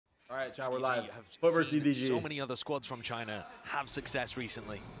All right, China, we're live. FUT versus EDG. So many other squads from China have success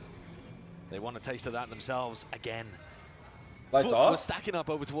recently. They want a taste of that themselves again. Lights off? We're stacking up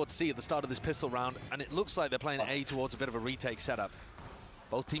over towards C at the start of this pistol round, and it looks like they're playing A towards a bit of a retake setup.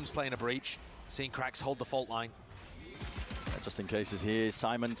 Both teams playing a breach, seeing Cracks hold the fault line. Just in case is here,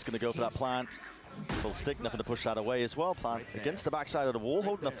 Simon's going to go for that plant. Full stick, nothing to push that away as well. Plant against the backside of the wall,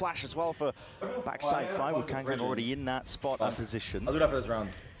 holding the flash as well for backside 5 with Kangang already in that spot and position. I'll do that for this round.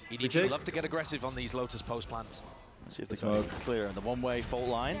 EDG love to get aggressive on these Lotus post plants. Let's see if they can clear in the one-way fault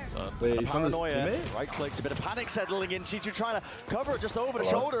line. Wait, he's on this paranoia. Right clicks, a bit of panic settling in. G2 trying to cover it just over the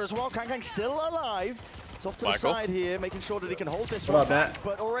shoulder as well. Kangang still alive. It's off to the side here, making sure that he can hold this one back,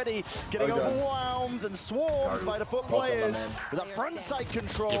 but already getting overwhelmed and swarmed by the FUT players with that front side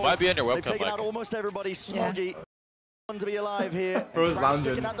control. You might be in your webcam, They've taken out almost everybody. Smoggy to be alive here. Bro's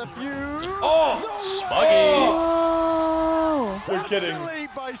lounging. At the fuse. Oh, Smoggy! You're kidding.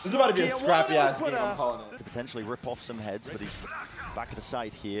 This is about to be a scrappy ass game, I'm calling it. To potentially rip off some heads, but he's back at the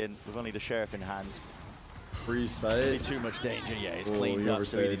site here, and with only the sheriff in hand. Free sight. Too much danger, yeah, he's cleaned up,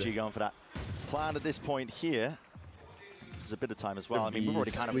 so EDG going for that plan at this point here. There's a bit of time as well. I mean, we've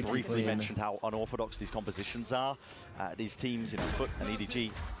already kind of briefly mentioned how unorthodox these compositions are. These teams, you know, FUT and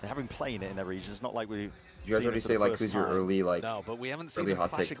EDG, they have been playing it in their regions. It's not like we. You guys already say like who's your early No, but we haven't seen them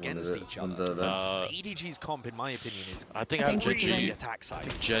clash against each other. EDG's comp, in my opinion, is I think I'm Genji attack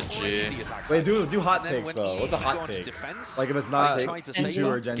side. Genji. Wait, do hot takes though. What's a hot take? Like if it's not Genji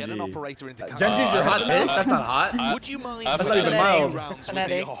or Genji. Get an operator into Genji's your hot take? That's not hot. Would you mind? That's not even mild.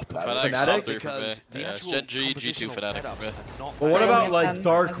 Fnatic? Because the actual Genji, G2 Fnatic. Well, what about like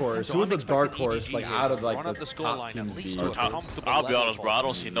Dark Horse? Who would the Dark Horse like out of like the top teams be? I'll be honest, bro. I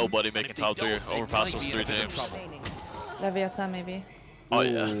don't see nobody making top 3 overpass those 3 teams. Leviathan, maybe. Oh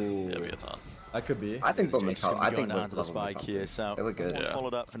yeah, Leviathan. That could be. I think they'll make top. I think down to the spike here, so they look good. Yeah.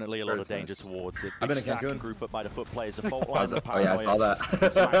 Followed up, definitely a lot of danger towards it. I've been in Cancun. Group up by the FUT players. The fault line. Oh yeah, I saw that.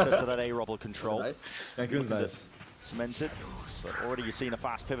 Some access to that A-Robble control. Cancun's nice. Cemented. But already you've seen a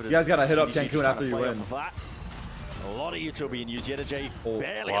fast pivot. You guys gotta hit up Cancun after you win. A lot of util being used. Yettajay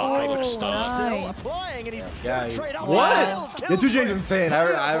barely still applying, and he's straight up. What? Yettajay's insane.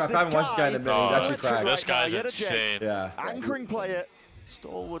 I haven't watched this guy in a minute. He's actually cracked. This guy's insane. Yeah. Anchoring player,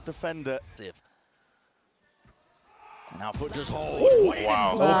 stalwart defender. And now FUT just hold.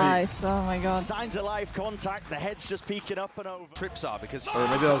 Wow. Nice. Oh my god. Signs of live contact. The head's just peeking up and over. Trips are because. Or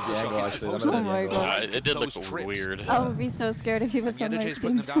maybe that was the angle actually. Oh my god. It did look weird. I would be so scared if he was on my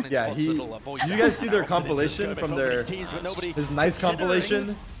team. Yeah, did you guys see their compilation from his nice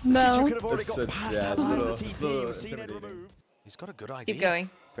compilation? No. It's a little intimidating. He's got a good idea. Keep going.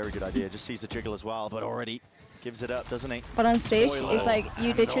 Very good idea. Just sees the jiggle as well, but already gives it up, doesn't he? But on stage, it's like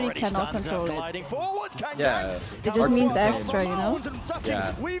you literally cannot control it. Yeah. It just means extra, you know?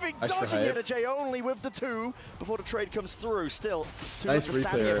 Yeah. Weaving, dodging Yettajay only with the 2 before the trade comes through. Still, 2 nice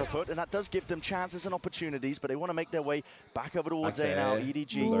replay, FUT, and that does give them chances and opportunities, but they want to make their way back over towards A now.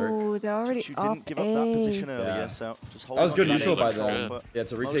 EDG. Ooh, they're already didn't give up that position earlier, so just hold. That was good neutral by them. them. Yeah,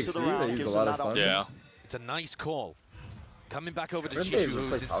 to retake C, they used a lot of stuns. Yeah. It's a nice call. Coming back over to G2,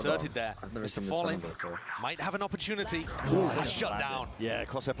 who's inserted there. Mr. Falling might have an opportunity. Shut down. Yeah,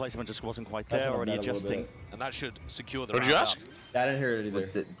 crosshair placement just wasn't quite there, already adjusting. And that should secure the round. What did you ask? Yeah, I didn't hear it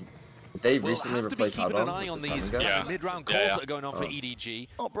either. They recently replaced Keeping an eye on these mid-round calls that are going on for EDG.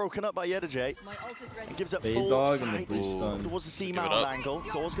 Not broken up by Yettajay. It gives up full dog sight towards the C-mount angle.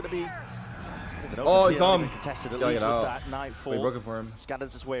 Call's going to be... Oh, he's on. Contested at least with that Nightfall. He broke it for him.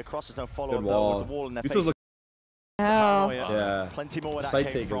 Scatters his way across. There's no follow-up though with the wall in their face. Yeah. Plenty more where that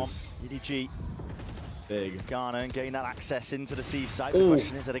came from. EDG. Big. Ghana and gain that access into the C side. The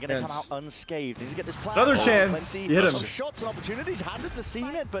question is, are they going to come out unscathed? Need to get this plan. Another chance. He hit him. Shots and opportunities. Handed to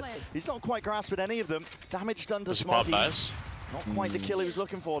seen it, but he's not quite grasping any of them. Damage done to Smoggy. Not quite the kill he was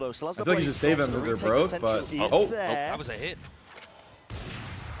looking for, though. So I feel like you should save him because they're broke, but that was a hit.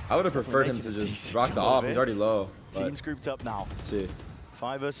 I would have preferred him to just rock the off. He's already low. Team's grouped up now. Let's see.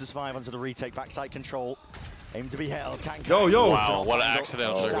 5 versus 5 onto the retake. Backside control. Aim to be held. Yo. Wow, what an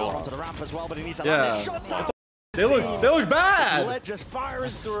accidental goal. Onto the ramp as well, but he needs to land his shot down. They look bad. Lead just firing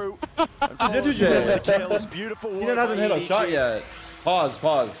through. Yettajay. Beautiful. He hasn't hit a shot yet.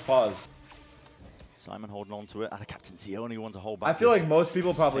 Pause. Simon holding on to it. And a captain's the only one to hold back. I feel like most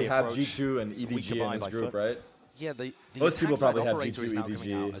people probably have G2 and EDG in this group, right? Yeah, most people probably have G2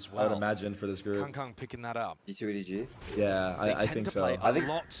 EDG, as well. I would imagine, for this group. Kangang picking that up. G2 EDG? Yeah, I think so. I think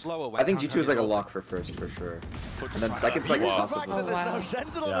G2 is like a lock for first, for sure. And then second's like a toss-up. There's no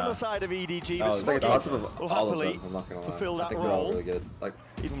sentinel on the side of EDG. It's like a toss-up of all of them, I'm not gonna lie. Fulfill that I think they're all really good. Like,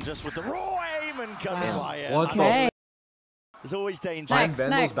 even just with the raw aim and gunfire. What the? There's always danger. Mind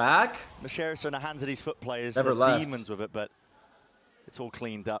Vandal's back? Masheriffs are in the hands of these FUT players. Never They're left. demons with it, but it's all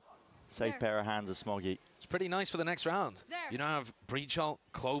cleaned up. Safe pair of hands of Smoggy. It's pretty nice for the next round. You now have Breach Ult,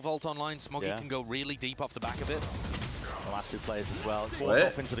 Clovolt online. Smoggy can go really deep off the back of it. The last two players as well. Wait.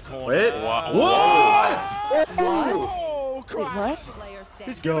 Off into the corner. Wait. What? What? Cracks.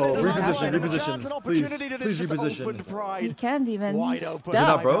 Go. Reposition. Please reposition. You can't even. Wide open. Is it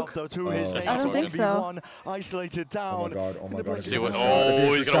not broke? I don't think so. Isolated down. Oh my god.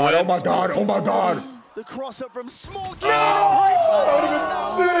 Oh, he's gonna win. Oh my god. Oh my god. The cross up from Smoggy.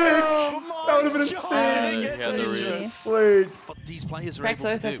 That would have been insane. That would have been insane. Wait. But these players are able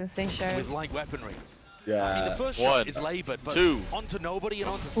to do with light weaponry. Yeah. I mean, the first shot is labored, but onto nobody and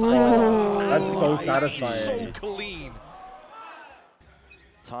onto Whoa. That's so So satisfying. clean.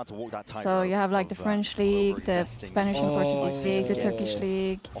 It's hard to walk that tight. So you have like the French league, the Spanish and Portuguese league, the Turkish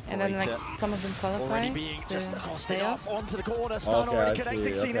league, and then like some of them qualify just playoffs. onto the corner. Stun already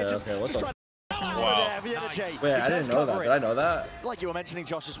connecting. Just trying. Wow. Wait, I didn't know that. Did I know that? Like you were mentioning,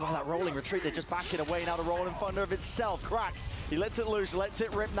 Josh, as well, that rolling retreat, they're just backing away now. The rolling thunder of itself cracks. He lets it loose, lets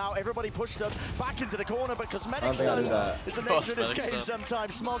it rip now. Everybody pushed up back into the corner, but cosmetic stuns is the nature of this game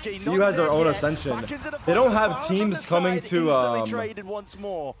sometimes. Smoggy, You guys are own ascension. They don't have teams coming to traded once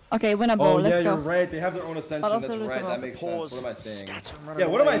more. Okay, win a ball. Oh Let's yeah, go. you're right. They have their own ascension. But also That's lose right. the That ball. makes sense. What am I saying? Scatter, Yeah,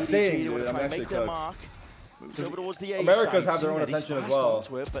 what am I saying, ADG, dude? I'm actually cooked. Moves over towards the A Americas side. have their own He's ascension as fast well.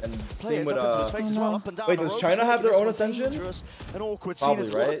 onto it, but And players same with up into his face as well, up and down wait, the does ropes, China have their making own this one ascension? dangerous and awkward. Probably,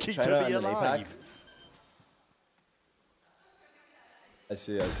 Seen right? lucky China to be and then APAC. alive. I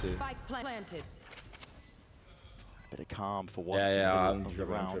see. Spike planted. Bit of calm for once Yeah, in the I'm middle of the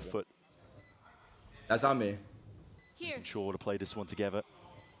round. tripping. FUT That's on me. sure to play this one together.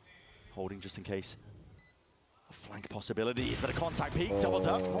 Holding just in case. Flank possibilities, but a contact peek, doubled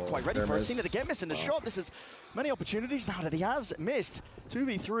up. Not quite ready for it. Seen it again, missing the shot. This is many opportunities now that he has missed.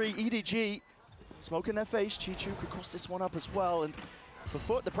 2v3, EDG. Smoke in their face. Chichu could cross this one up as well. And for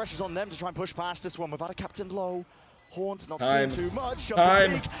FUT, the pressure's on them to try and push past this one without a captain low. Horns not seeing too much.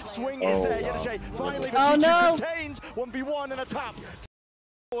 Jump peek. Swing is there. Yedeche finally, but Chichu contains 1v1 and a tap.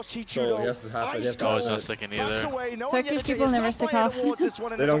 So he has to have it. Oh, it's not sticking either. Turkish people never stick off.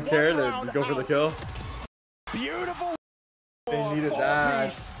 They don't care. They just go for the kill. Beautiful. They needed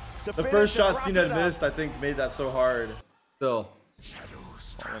that. The first shot Cena missed, I think, made that so hard. Still. You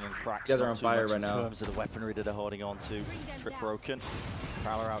guys are on fire right now. In terms of the weaponry that they're holding on to. Trick broken.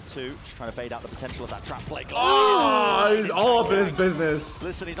 Prowler out too. Just trying to bait out the potential of that trap play. Oh, he's all up in his business.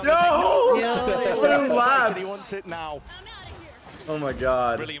 Listen, he's not going to take no! He wants it now. Oh my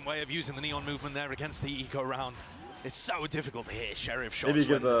god. Brilliant way of using the neon movement there against the eco round. It's so difficult to hit Sheriff shots Maybe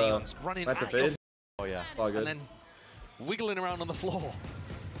give when the the neon's running at fade. Oh yeah. All good. and then wiggling around on the floor.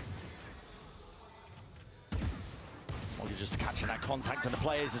 Smoggy just catching that contact on the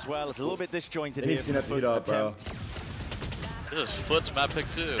players as well. It's a little bit disjointed He here. needs Cena to heat up, bro. This is FUT's map pick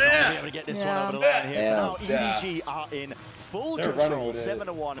too. Yeah. Be able to get this one over the line here. Yeah. For now, EDG are in full They're control. running with it.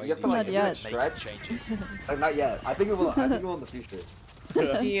 7-1. You have to like Not yet. stretch. Changes. Not yet. I think it will. I think it will in the future.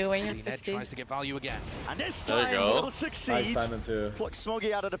 You when you're Ned 50. tries to get value again. And this There you time go. will Nice succeed. Simon too. Pluck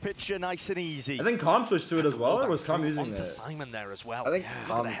Smoggy out of the picture nice and easy. I think Com switched to it as well, or was Com using Onto it? Simon there as well. I think Look at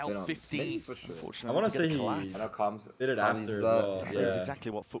the Com's health been on. Maybe 15. he switched to it. I Unfortunately, want to to say get a he collapse. I know Com's did it Com after uses as that. well. That is Yeah.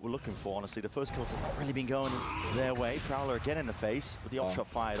 exactly what FUT were looking for, honestly. The first kills have not really been going their way. Prowler again in the face with the off shot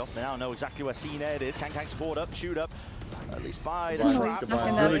fired off. They now know exactly where Cena is. Kang support up, chewed up. At least by the Nice, trap. good Stuck in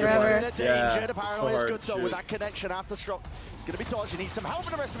one. that Really good forever. one. Danger. Yeah. The paranoia is Hard good though shoot. with that connection after stroke. He's going to be dodged. He needs some help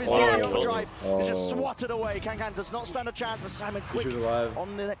in the rest of his Oh. team. The overdrive is just Oh. swatted away. Kang does not stand a chance, but Simon quick She's alive.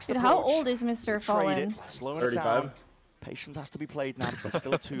 on the next Dude, approach. how old is Mr. Trade Fallen? it, slowing it 35. down. Patience has to be played now because it's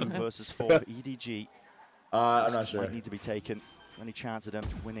still a 2 versus 4 for EDG. I'm not Risks sure. might need to be taken. Any chance of them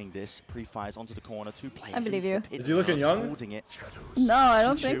winning this? Pre-fires onto the corner, 2 players. I believe into you. the pit. Is he looking young? Holding it. No, I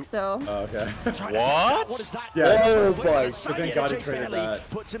don't Shoot. think so. Oh, okay. What? What is that? Yeah. Oh, boy. But thank God he traded Barely that.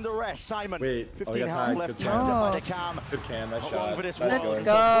 puts him to rest. Simon, Wait. 15 got health tagged. left. Good Tagged time. up by the cam. Good cam. Nice How shot. long for this Nice one? going. Let's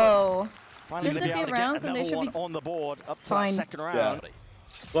go. Finally Just gonna be a few able to get rounds and they another should one be on the board up to fine. that second round.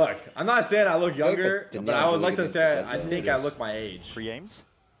 Look, I'm not saying I look younger, the but I would like to Neon's say really I good think at I this. look my age. 3 aims.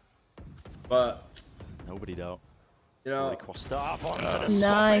 But, Nobody though. you know, Really crossed up onto the spot.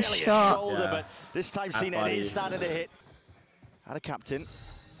 Nice Barely a shot. shoulder, Yeah. but this time Half Cena body. is starting to hit. Had a captain.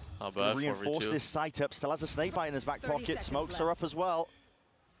 Not bad. Reinforce 4v2. this sight up. Still has a snakebite in his back pocket. Smokes are up as well.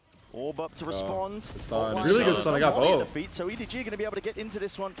 Orb up to respond. stun. One Really shot. good stun. I got Volley at both. the feet, so EDG are going to be able to get into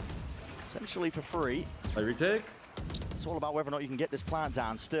this one essentially for free. like retake. It's all about whether or not you can get this plant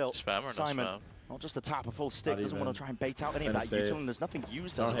down still. Spam or no Simon spam? Not just a tap, a full stick. Doesn't want to try and bait out any of that util, and there's nothing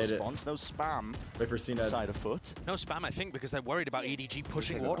used as a response. No spam. Wait for side of FUT. No spam, I think, because they're worried about EDG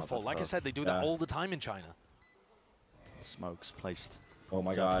pushing Waterfall. Like I said, they do that all the time in China. Smokes placed. Oh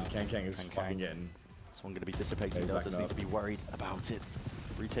my god, Kang is fucking getting. This one going to be dissipating, though. Doesn't need to be worried about it.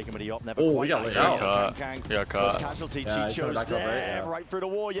 Retaking with the op, never quite got laid out. Yeah, caught. Casualty, Chicho's there, right through the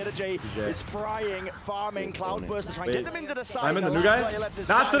wall. Yedajay is frying, farming, Cloudburst to try and get them into the side. I'm in the new guy?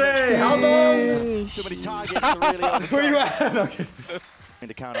 Not today! How long? Too many targets to really on the Where you at? Okay.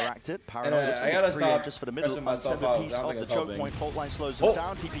 To counteract it, Paranoid I gotta stop just for the middle myself out. Piece of the choke point. Fault line slows them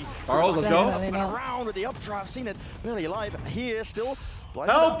down. TP. Charles, let's go. Around with the updraft, seen it barely alive here still.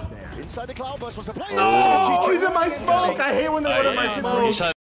 Help! Inside the Cloudburst was the play. No! He's in my smoke! I hate when they go to my smoke.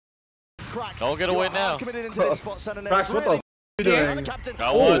 Don't get away now. Cracks, what the f are you doing?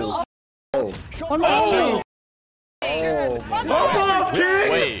 Got one. Oh,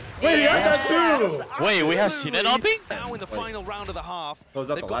 King! Wait, I got two! Wait, we have seen it upping? Now in the final round of the half,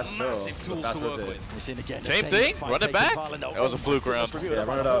 they've got massive tools to work with. Same thing? Run it back? That was a fluke round. Yeah,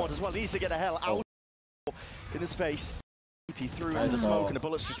 run it up. As well. Needs to get the hell out in his face. He threw into the smoke and the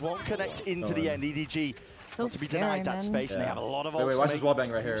bullets just won't connect into the end. EDG to be denied that space, and they have a lot of ults. Wait, watch this wallbang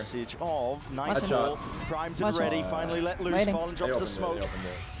right here. Usage of Nightfall, primed and ready, finally let loose, Fallen drops the smoke.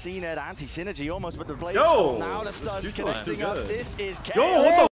 CNED anti-synergy almost, but the blade now the studs connecting up. This is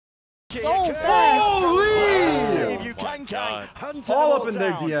Yo, so fast! Holy! Save you, Kang. All up in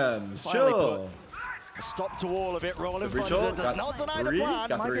their DMs, chill. A stop to all of it, Rolling Thunder does not deny the plan,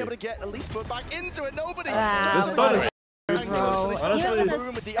 might be able to get at least put back into it, nobody! This stun is honestly,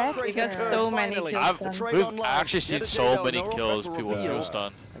 you got so many kills. I've actually seen so many kills people through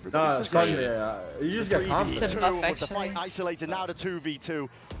stun. Nah, you just get confident. With the fight isolated now to 2v2.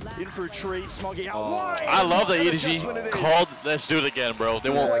 In through tree, Smoggy out. I love that EDG called, let's do it again, bro. They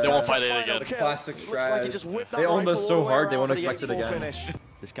won't fight it again. Classic strat. They owned us so hard, they won't expect it again.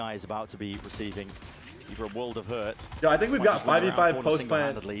 This guy is about to be receiving either a world of hurt. Yeah, I think we've got 5v5 post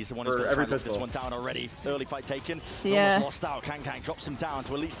plant for every pistol. This one down already. Early fight taken. Yeah. Almost lost out. Kang drops him down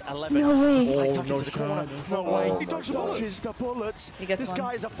to at least 11. No way. Slide tuck into the corner. No way. He dodges the bullets. This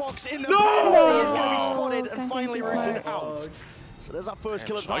guy is a fox in the No! He is going to be spotted and finally rooted out. So there's our first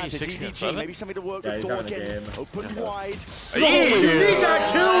kill advantage. EDG, maybe something to work with Dorkin. Open wide. He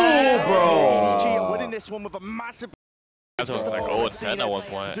got killed, bro! EDG are winning this one with a massive. Like 0-10 at one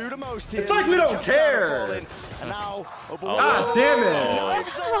point. It's like we don't care. And now, God damn it!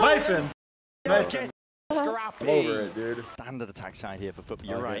 Hyphen. Scrappy. Over it, dude. Standard attack side here for FUT.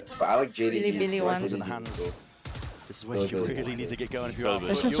 You're right. But I like JDG's ones in the hands. This is where you really need to get going if you are.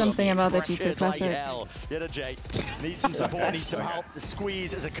 There's just something about the pizza classic. Yedajay needs some support, needs some help. The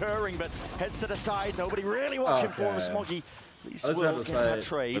squeeze is occurring, but heads to the side. Nobody really watching for him. Smoggy. Will get that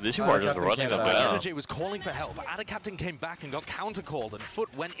trade. But these people are just running them down. Yedajay was calling for help. Ada Captain came back and got counter-called, and FUT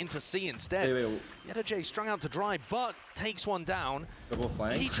went into C instead. Yedajay strung out to dry, but takes one down. Double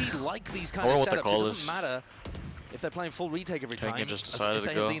flank. EG like these kind of setups. It doesn't matter if they're playing full retake every time, just decided if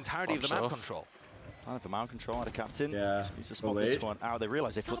they have the entirety of the map control. Time for mound control, Ada Captain. Yeah. Needs to smoke this one out. They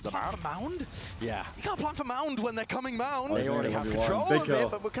realize they flipped the mound. Mound? Yeah. You can't plan for mound when they're coming mound. They already have control of it,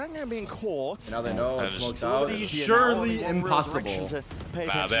 but we're kind of being caught. Now they know it's smoked out. Surely impossible.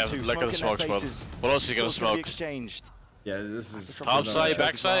 Nah, they have look at the smoke spot. What else are you gonna smoke? Exchanged. Yeah, this is top side,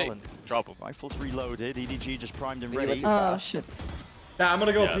 back side. Drop him. Rifles reloaded. EDG just primed and ready. Oh shit. Yeah, I'm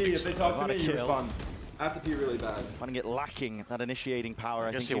gonna go pee. If they talk to me, you respond. I have to pee really bad. Finding it lacking that initiating power.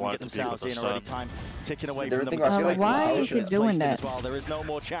 I think they can get themselves in already. Time ticking away from them. Why is he doing that? Well, there is no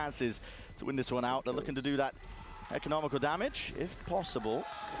more chances to win this one out. They're looking to do that economical damage, if possible.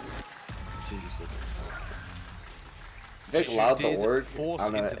 They allowed the word.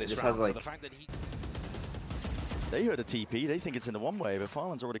 They heard a TP. They think it's in the one way, but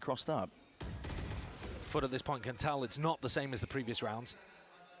Farland's already crossed up. FUT at this point can tell it's not the same as the previous rounds.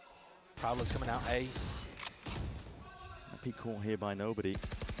 Prowler's coming out A. A peak call here by nobody.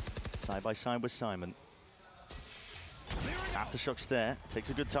 Side by side with Simon. Aftershock's there. Takes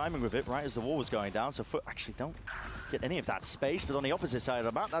a good timing with it right as the wall was going down. So FUT actually don't get any of that space. But on the opposite side of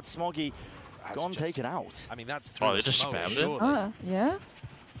the map, that's Smoggy gone taken out. I mean, that's oh, they just spammed it? Yeah?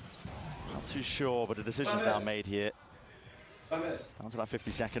 Not too sure, but a decision's now made here. Down to that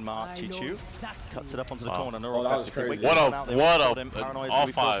 50-second mark, Chichu cuts it up onto the corner. That was crazy. What a all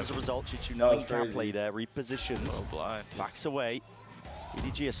five. As a result, Chichu knowing he can't play there, repositions, blind. backs away.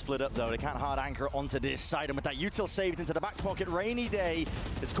 EDG is split up though, they can't hard anchor onto this side, and with that util saved into the back pocket, rainy day,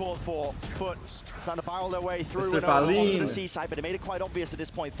 it's called for FUT, starting to barrel their way through and onto the seaside, but it made it quite obvious at this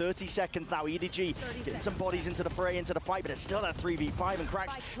point. 30 seconds now, EDG getting some bodies into the fray, into the fight, but it's still that 3v5, and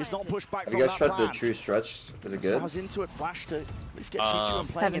Cracks is not pushed back from that plant. Have you guys tried the true stretch? Is it good? Sounds into it, flash to at least get Chichu and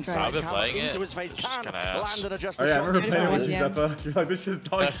playing inside, into his face, can land and adjust the shot. I remember playing it with you, Xeppaa. You're like, this is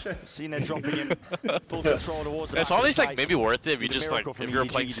dog shit. Seen it dropping in full control towards the It's always like maybe worth it if you just like, if you're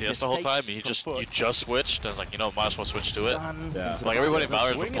playing CS the whole time, you just switched, and like, you know, might as well switch to it. Yeah. Like everybody in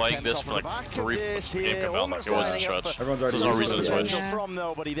Valorant has been playing this for like 3 games in Valorant, like it wasn't a stretch. There's no reason to switch. From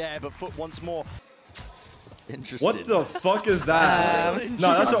nobody there, but FUT once more. Interesting. What the fuck is that? No,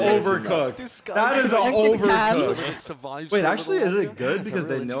 that's an overcooked. That is an overcooked. Wait, actually, is it good because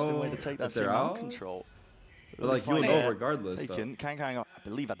they know that they're out? But like, you'll know regardless, though. Kang, I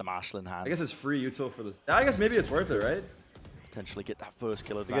believe, at the marshal in hand. I guess it's free util for this. I guess maybe it's worth it, right? Potentially get that first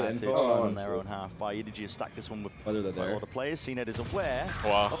kill advantage on their own half by EDG have stacked this one with a lot of players. CNED is aware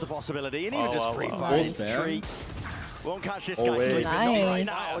of the possibility, and even just free fire tree. Won't catch this guy sleeping right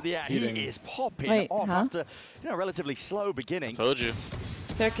now. Yeah, he is popping off after a relatively slow beginning. Told you.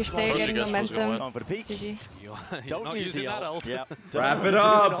 Turkish player getting momentum. Going for the peak. Don't use that ult. Yeah. Wrap it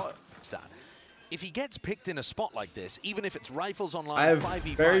up. If he gets picked in a spot like this, even if it's rifles online, I have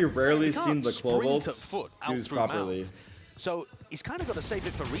 5v5, very rarely seen the clove ults used properly. So he's kind of got to save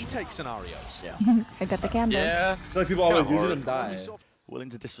it for retake scenarios. Yeah. I got the candle. Yeah. I feel like people always use it and die.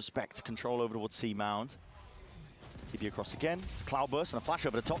 Willing to disrespect control over towards C Mound. TP across again. Cloudburst and a flash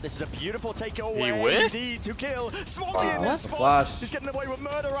over the top. This is a beautiful takeaway. Indeed to kill. Smolly in this spot. He's getting away with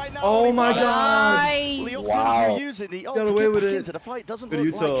murder right now. Oh my god. Wow. Got away with it. Into the fight. Doesn't good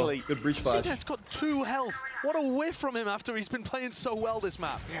look util. likely. Good breach flash. CNED's got 2 health. What a whiff from him after he's been playing so well this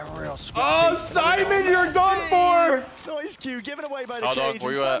map. Oh, Simon, you're done for. Nice Q given away by the cage.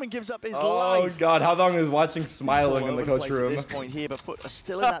 And Simon gives up his life. Oh god, how long is watching smiling in the coach room? At this point here, but FUT are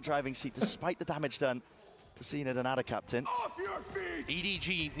still in that driving seat despite the damage done. CNED and Ada captain.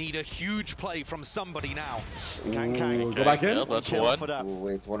 EDG need a huge play from somebody now. Kang. Go back in. Yep, that's one.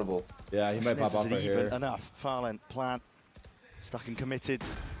 Wait, it's winnable. Yeah, he might pop off right here. Enough. Farland, plant, stuck and committed.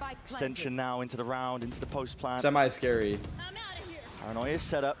 Extension now into the round, into the post plant. Semi-scary. Paranoia is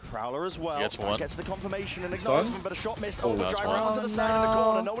set up. Prowler as well. Gets the confirmation and acknowledgement, but a shot missed. Overdrive around to the side of the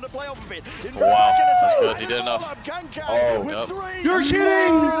corner. No one to play off of it. Wow, that's good. He did enough. You're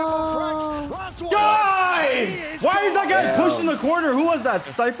kidding! Guys! Why is that guy pushed in the corner? Who was that?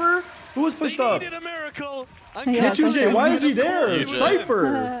 Cypher? Who was pushed up? Needed a miracle. K2J, why is he there?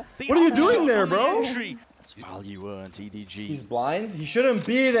 Cypher! What are you doing there, bro? That's value earned, EDG. He's blind? He shouldn't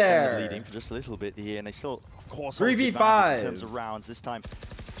be there. Leading for just a little bit here, and they still, of course, 3v5 in terms of rounds. This time,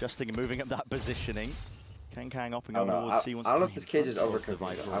 adjusting and moving up that positioning. Kang upping over towards C. I don't know if this cage is overcooked.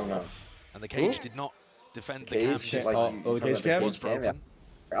 I don't know. And the cage did not defend the cam. The cage cam?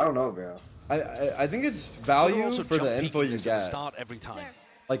 I don't know, bro. I think it's value for the info you get. Start every time.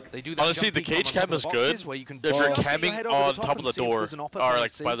 Like, they do honestly, the cage cam is good if you're camming on top of the door or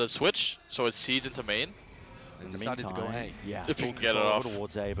like by the switch, so it sees into main. In the meantime, to go A. Yeah, if you can get it off.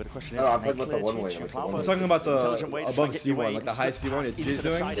 Towards A, but the question is, I'm talking about the one way. I was talking about the above C1, like the high C1 he's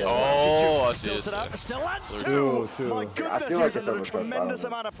doing. Oh, I see. Still lands two. My goodness, he's under a tremendous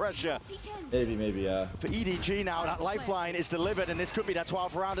amount of pressure. Maybe, yeah. For EDG now, that lifeline is delivered, and this could be that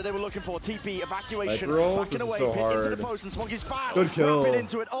 12th round that they were looking for. TP evacuation, backing away, so into the post, and Smoggy's fast. Good kill.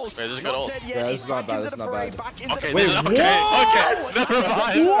 Into it, ult. Wait, this is good ult. Yeah, this is not bad. This is not bad. Okay, wait, what? Never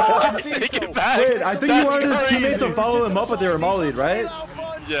mind. What? Take it back. Wait, I think he wanted his teammates to follow him up, but they were mollied, right?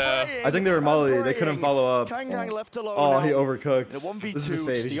 Yeah. I think they were mollied. They couldn't follow up. Left alone oh, now. he overcooked. In a 1v2, this is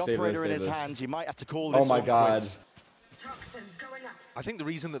safe. the operator in his hands. You might have to call this. Oh my god. I think the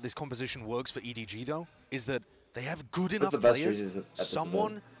reason that this composition works for EDG though is that they have good enough players.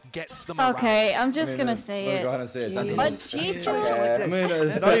 Someone gets them around. Okay, I'm just gonna say it. Go ahead and say it. But Chichu. I mean,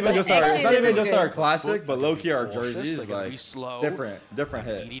 it's not even just our classic, but low-key our jerseys like different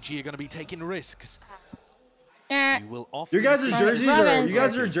hit. EDG are gonna be taking risks. You guys'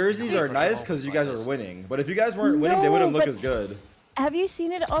 jerseys are nice because you guys are winning. But if you guys weren't winning, they wouldn't look as good. Have you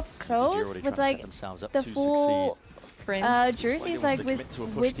seen it up close with like the full jerseys, like with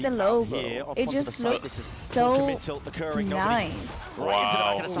the logo? It just looks so nice.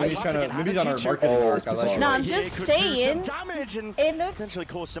 Wow. Maybe he's on our marketing arc. I like no, I'm just saying, it looks potentially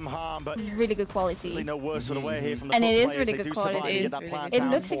cause some harm, but really good quality. no worse for the way here from the and it is really good quality. It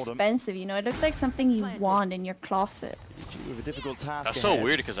looks expensive, you know. It looks like something you want in your closet. With a difficult task. That's so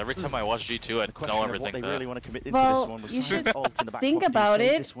weird because every time I watch G2, I don't ever think that. Really want to commit into well, this one you should think about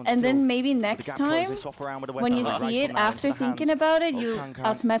it, and then maybe next time, when you see it after thinking about it, you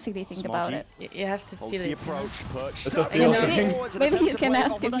automatically think about it. You have to feel it. It's a feel thing. Maybe you can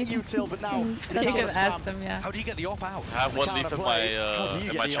ask if you can ask them, yeah. How do you get the op out? I have one leaf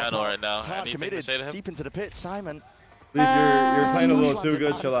in my channel right now. Anything to say to him? Deep into the pit, Simon. Leaf, you're playing a little too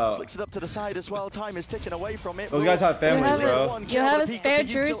good. Chill out. Flicks it up to the side as well. Time is ticking away from it. Those guys have families, bro. You have a spare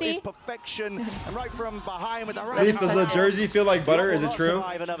jersey? Perfection. And right from behind with the Leaf, does the jersey feel like butter? Is it true?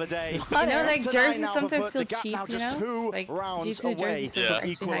 You know, like jerseys sometimes feel cheap, you know? Like G2 jerseys feel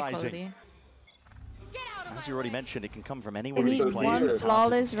actually high quality. As you already mentioned, it can come from anywhere. They need one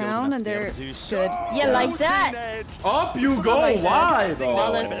flawless round and they're good. Yeah, like that. Up you go. Why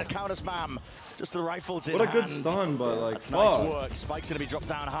though? Counter spam. Just the rifles in What a good hand. stun, but like, That's fuck. nice work. Spike's gonna be dropped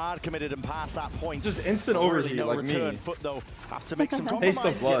down hard, committed and past that point. Just instant overheat, no like return. me. FUT though, have to make some Taste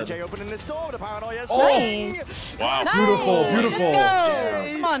compromises. the blood. Jay opening this door with a paranoia. Nice. Wow. Nice. Beautiful, beautiful.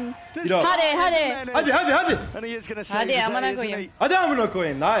 Come on. Hade. And he is gonna say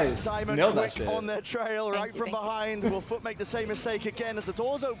Nice. Simon Nailed that quick shit. on their trail, right from behind. Will FUT make the same mistake again as the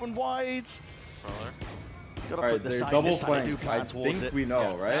doors open wide? Alright, they're double flanked. I think we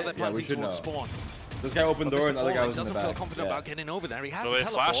know, right? Yeah, we should know. This guy opened door and the other guy was in the back. Doesn't feel confident about getting over there. He has So a they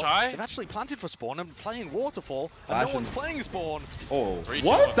flash teleport. high? They've actually planted for spawn and playing waterfall, and no one's playing spawn. Oh,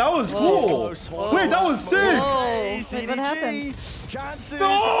 what? That was cool. Wait, that was sick. Wait, what happened? Chances.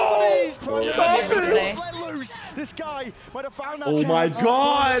 No! Stop it! Let loose. This guy might have found that Oh my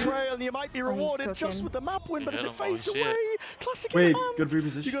god! trail and you might be rewarded just with the map win, but as it fades away, classic. Wait, good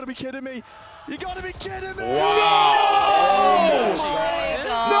reposition. You gotta be kidding me. You gotta be kidding me. Wow! Oh my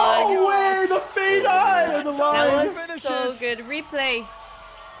god. No way! The fade eye on the line. That was so good. Replay.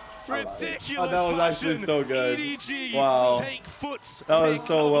 Ridiculous. That was actually so good. EDG, wow. take FUT's that was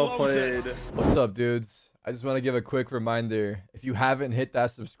so well played. What's up, dudes? I just want to give a quick reminder. If you haven't hit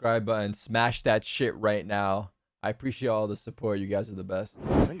that subscribe button, smash that shit right now. I appreciate all the support. You guys are the best.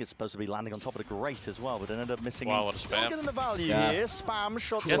 I think it's supposed to be landing on top of the grate as well, but then ended up missing. Wow, what a spam. Getting the value here. Spam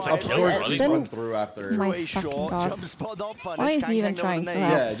shots. Of course, just run through after. My fucking god. Why is he even trying to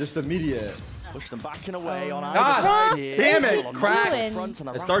help? Yeah, just immediate. Push them backing away on either God side here. damn it! Cracks.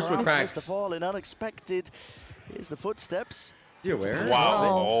 It starts with cracks. The fall in unexpected. Here's the footsteps. You aware?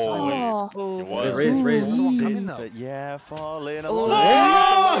 Wow. Oh. Raise. But yeah, fall in a Oh.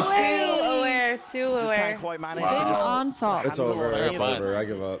 lot. Too aware. Just can't quite manage to just on top. It's over. It's over. I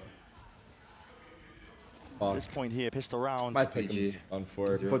give up. At this point here, pistol round. My pick is done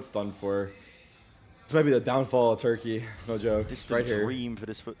for. FUT's done for. This might be the downfall of Turkey. No joke. This right here. Dream for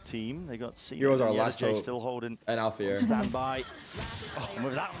this FUT team. They got C. Heroes are last hope. Still holding. And Alfier. Standby. And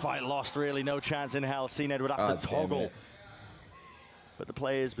with that fight lost, really no chance in hell. CNED would have to toggle. But the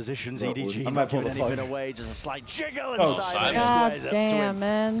players' positions, EDG, not giving anything away, just a slight jiggle inside. God damn,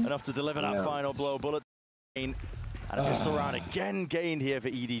 man. Enough to deliver that final blow. Bullet and a pistol round again gained here for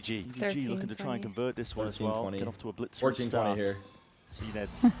EDG. EDG looking to try and convert this one as well. Get off to a blitz 14-20 here.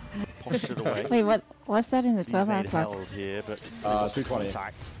 CNED's postured away. Wait, what's that in the 12-hour clock? held here, but 220.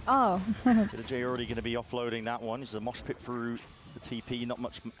 Oh. J already going to be offloading that one. This is a mosh pit through the TP, not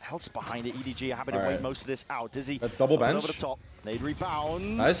much else behind it. EDG are happy to wait most of this out. Dizzy double bench over the top. They'd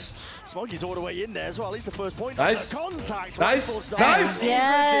rebound. Nice. Smokey's all the way in there as well. At least the first point. Nice. Contact. Nice.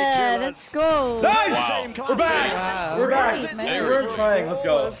 Yeah, let's go. Nice. Wow. We're back. Wow. We're back. We're trying. Let's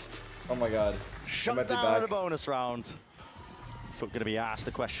go. Oh my god. Shut down the bonus round. FUT going to be asked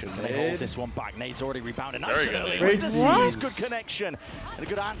the question. Can they hold this one back? Nade's already rebounded. Nice and early. Good connection and a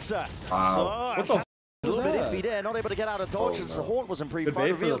good answer. Wow. What the a little bit iffy there, not able to get out of dodge as the Haunt wasn't pre-fired,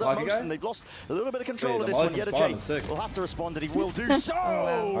 revealed up most, and they've lost a little bit of control of this one. J will have to respond, and he will do so,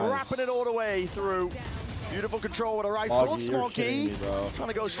 wrapping it all the way through. Beautiful control with a rifle. Smokey trying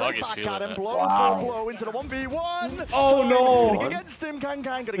to go straight back at him, blow for blow into the 1v1. Oh no! Against him, Kang.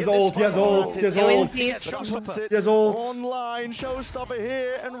 He's old. He has ult. He has ult. Online, showstopper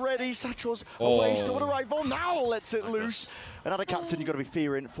here and ready. Satchel's away still with a rifle. Now lets it loose. Another captain you've got to be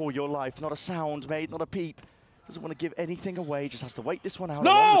fearing for your life. Not a sound, mate, not a peep. Doesn't want to give anything away, just has to wait this one out.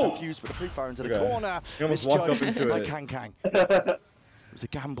 No! Confused with the pre-fire into the corner. He almost walked up into it. Kang. It was a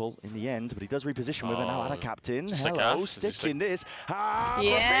gamble in the end, but he does reposition with it now. At a captain. Hello, stick in this.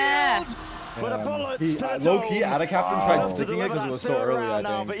 Yeah. But a bullet. Low-key, Ada Captain tried sticking it because it was so early,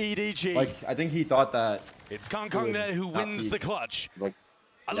 I think. EDG. Like, I think he thought that. It's Kong there who wins the clutch.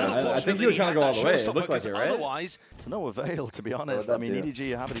 I think he was trying to go all the way. It looked like it, right? Otherwise, to no avail, to be honest. I mean,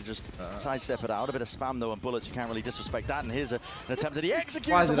 EDG are happy to just sidestep it out. A bit of spam, though, and bullets. You can't really disrespect that. And here's an attempt that he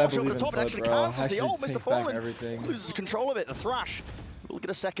executes. The wash over the top. It actually cancels the ult. Mr. Fallen loses control of it. The thrash. We'll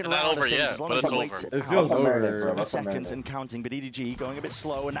get a second round. Not over yet, but it's over. It feels over. Seconds and counting, but EDG going a bit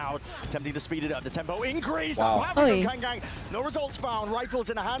slow, and now attempting to speed it up. The tempo increased. Wow. No results found. Rifles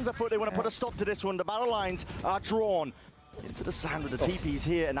in the hands of FUT. They want to put a stop to this one. The battle lines are drawn into the sand with the TPs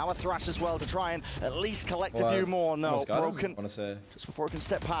here, and now a thrash as well to try and at least collect a few more. No, broken. Just before it can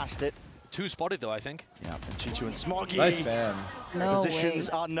step past it. 2 spotted though, I think. Yeah, and Chichu and Smoggy. Nice man. Positions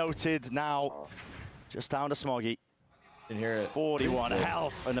are noted now. Just down to Smoggy. Can hear it. 41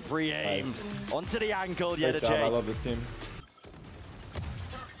 health and the pre-aim onto the ankle. I love this team.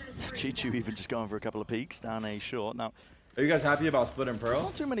 Chichu even just going for a couple of peeks down A short. Now, are you guys happy about Split and Pearl? There's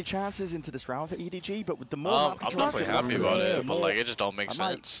not too many chances into this round for EDG, but with the more I'm definitely happy about it, but like it just don't make sense. I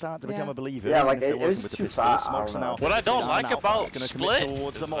might start to become a believer. Yeah, like it was too fast. What I don't like about Split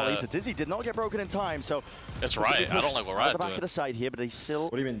towards the mollies. The Dizzy did not get broken in time, so it's Riot. I don't like what Riot doing. Back of the side here, but he's still.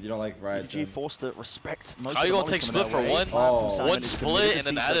 What do you mean you don't like Riot? EDG forced to respect most. How are you gonna take Split for one split and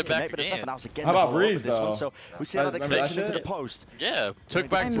then add it back again? How about Breeze though? So we see that extension into the post. Yeah, took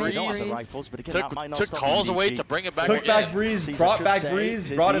back Breeze. Took calls away to bring it back again. Took back Breeze, brought back Breeze,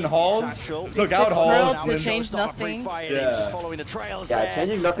 brought in Halls, took out Halls. To change nothing. Just following the trails there.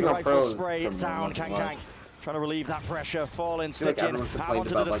 Changing nothing on pros. Spray down, Kang. Trying to relieve that pressure. Fallen, sticking. Out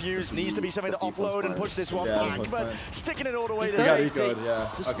onto the defuse. Needs to be something to offload and push this one back, but sticking it all the way to safety.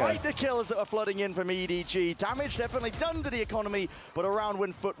 Despite the kills that are flooding in from EDG, damage definitely done to the economy, but a round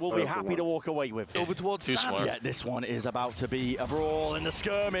when FUT will be happy to walk away with. Over towards Sam. Yeah, this one is about to be a brawl in the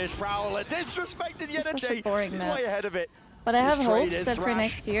skirmish. Prowler disrespected Yenergy. He's way ahead of it. But I have hopes that for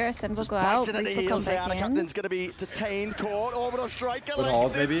next year, Ascend will go out, Breeze will come back in. Captain's going to be detained, caught, orbital strike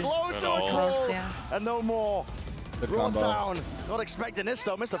collected, slow to a crawl, and no more. Brought down. Not expecting this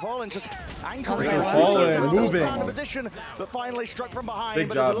though. Mr. Fallen just anchoring. Fallen moving. Found a position, but finally struck from behind.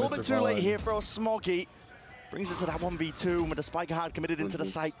 But it's a little bit too late here for Smoggy. Brings it to that 1v2 with the Spiker hard committed into the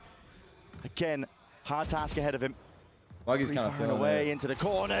site. Again, hard task ahead of him. Smoggy's kind of thin away into the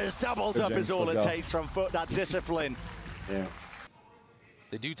corners. Doubled up is all it takes from FUT. That discipline. Yeah.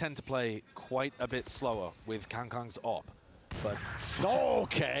 They do tend to play quite a bit slower with Kang's op, but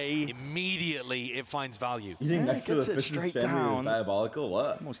immediately it finds value. You think next to the Fisher's family is diabolical?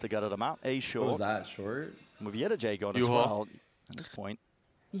 What? Must have got it out. A short. What was that, short? With Yenergy gone as well. At this point.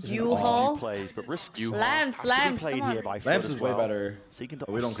 U-Haul plays, but risks. Lamps, Lamps is way better.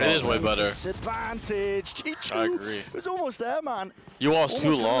 We don't. It is way better. Disadvantage. Chichu. I agree. It was almost there, man. U-Haul's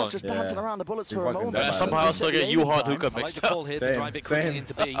too long. Just dancing around the bullets for a moment. Yeah, somehow I still get U-Haul hookah mixed up. I like the call here to drive it quickly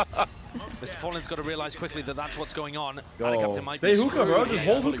into B. Mr. Fallen's got to realize quickly that that's what's going on. Stay hookah, bro. Just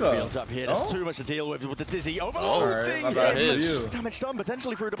hold hookah. Up here. There's too much to deal with the Dizzy. Overloading. Damage done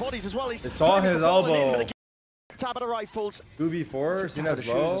potentially through the bodies as well. He saw his elbow. Tab of the rifles. 2v4, seen as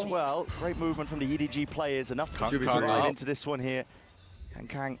well. As well. Great movement from the EDG players. Enough to ride into this one here.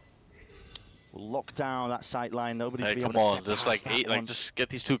 Kang will lock down that sight line. Nobody hey, come on, just like just get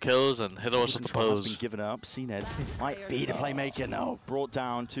these 2 kills and hit us with the pose. Been given up. CNED might be the playmaker. No, brought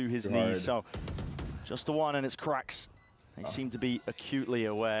down to his knees. So just the one, and it's cracks. They seem to be acutely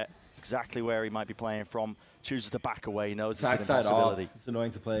aware exactly where he might be playing from. Chooses to back away. Knows it's an impossibility. It's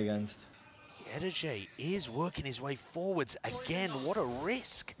annoying to play against. Yenergy is working his way forwards again. What a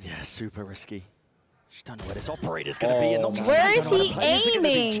risk. Yeah, super risky. Just don't know where this operator's going to be. And not just where is he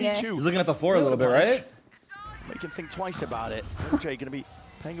aiming? He's looking at the floor a little bit, right? Make him think twice about it. Yenergy going to be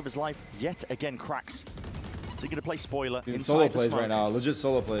paying with his life yet again. Cracks. So he's going to play spoiler inside solo plays right now. Legit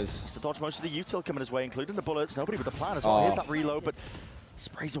solo plays. Has to dodge most of the util coming his way, including the bullets. Nobody with the plan as well. Here's that reload, but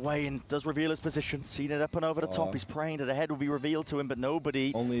sprays away and does reveal his position. Seen it up and over the top. He's praying that a head will be revealed to him, but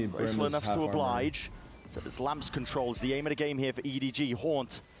nobody. Only graceful enough to oblige. So this Lamps controls the aim of the game here for EDG.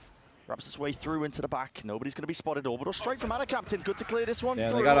 Haunt wraps his way through into the back. Nobody's going to be spotted. Orbital strike from Anna Captain. Good to clear this one.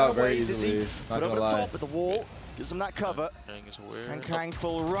 Yeah, they got out very easily. But over the top with the wall. Gives him that cover. Kang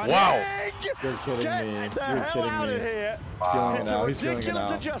full run. Wow. You're kidding me. Get the hell out of here. He's feeling it now. It's a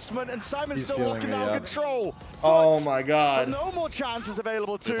ridiculous adjustment, and Simon's still walking down control. Oh my God. No more chances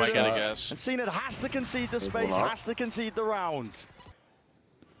available to him. And CNED has to concede the space, has to concede the round.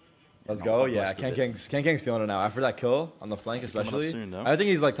 Let's go. Yeah, Kang's feeling it now. After that kill on the flank especially. I think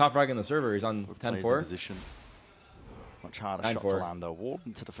he's like top fragging the server. He's on 10-4. Much harder shot to land though. Warp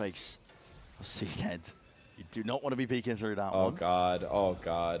into the face of CNED. You do not want to be peeking through that one. Oh God, oh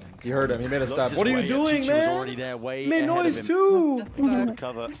God. You heard him, he made a step. What are you doing, man? Was already there, way made noise too.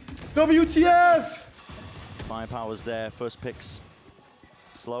 Cover. WTF? Firepower's there, first picks.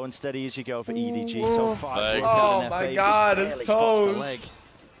 Slow and steady as you go for EDG so far. Oh my god, his toes.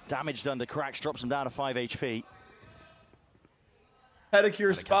 Damage done to Cracks, drops him down to 5 HP.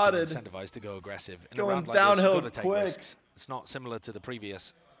 Pedicure spotted. Incentivized to go aggressive. In going a round like downhill this, quick. Risks. It's not similar to the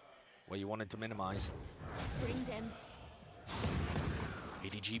previous, where you wanted to minimize.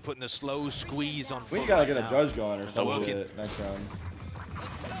 EDG putting a slow squeeze on. We gotta get a judge going or something. Next round.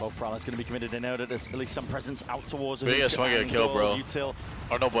 Both Prowler's going to be committed. They know that there's at least some presence out towards. We just want to get a kill, bro.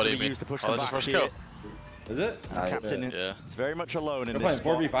 Or nobody. Use to push this is first kill. Is it? Captain is very much alone in this. They're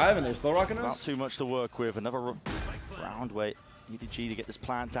playing 4v5 and they're still rocking us? Not too much to work with. Another round wait. EDG to get this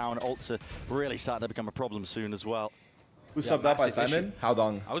plant down. Ults are really starting to become a problem soon as well. Who's subbed up by Simon? How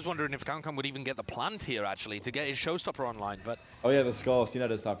long? I was wondering if Kankan would even get the plant here, actually, to get his showstopper online, but... Oh yeah, the skull. Cena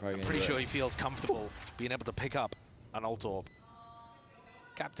does stop fragging. I'm pretty sure he feels comfortable being able to pick up an ult orb.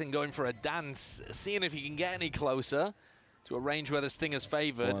 Captain going for a dance, seeing if he can get any closer to a range where the Stinger's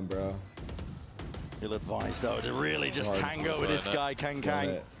favored. Come on, bro. He'll advise, though, to really just tango with this guy, Kang.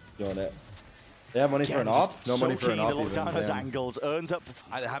 Doing it. They have money for an op? No money for an op even. Down his angles, earns up.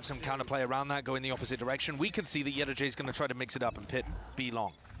 Either have some counterplay around that, go in the opposite direction. We can see that Yedaje is going to try to mix it up and pit B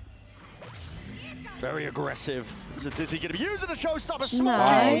long. Very aggressive. Is he going to be using a showstopper? Smoke.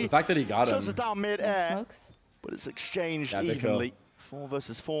 Wow, the fact that he got him. Shows it down mid-air. But it's exchanged evenly. 4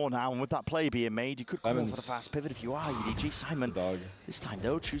 versus 4 now, and with that play being made, you could call for the fast pivot if you are EDG. Simon, this time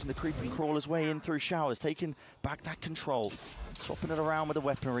though, choosing the creep and crawl his way in through showers, taking back that control, swapping it around with the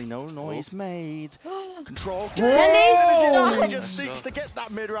weaponry. No noise made. Control. He just seeks to get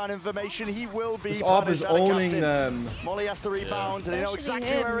that mid-round information. He will be. This op is owning them. Molly has to rebound, and they know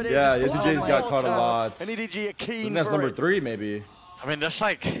exactly where it is. Yeah, EDG's got caught a lot. And EDG are keen. I think that's number 3, maybe. I mean, that's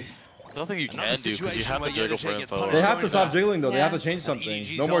like. I don't think you can do because you have to jiggle for info. They have to stop jiggling though. They have to change something.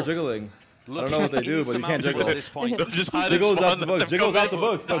 No more jiggling. I don't know what they do, but you can't jiggle. Just jiggles out the books. Jiggles out the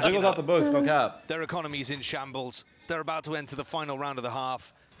books. No, jiggles out the books. No cap. Their economy's in shambles. They're about to enter the final round of the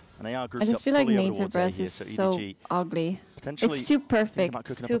half. And they are grouped I just feel like native breast is so ugly. It's too perfect.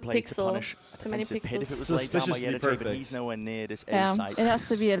 Too pixel. Too many pixels. If it was laid down by Yedaje, but he's nowhere near this A site. It has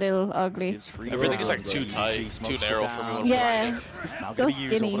to be a little ugly. Everything is like too tight, too narrow for me. Yeah. Now going to be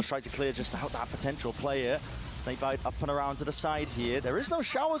used. I'm going to try to clear just out that potential player. Snakebite up and around to the side here. There is no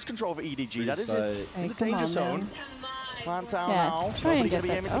showers control for EDG. That is it. In the danger zone. Plant down now. Nobody going to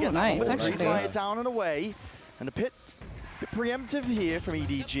be aiming to get that. But it's fire down and away. And the pit preemptive here from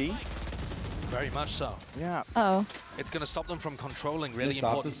EDG. Very much so. Yeah. Oh. It's going to stop them from controlling really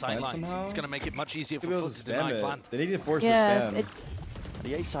important sidelines. It's going to make it much easier for FUT to deny plant. They need to force the spam.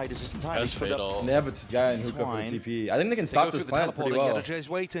 The A side is just entirely split up. And they have a guy in hookah for TP. I think they can stop this plant pretty well. Yedaje's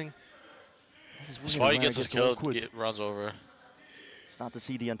waiting. That's why he gets his kill, runs over. Start to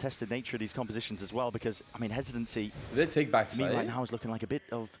see the untested nature of these compositions as well, because, I mean, hesitancy. They take back side. Right now is looking like a bit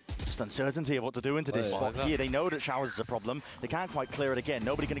of just uncertainty of what to do into this spot here. They know that showers is a problem. They can't quite clear it again.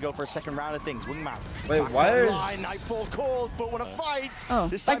 Nobody going to go for a second round of things. Wingman. Wait, why is... Nightfall called, but when a fight.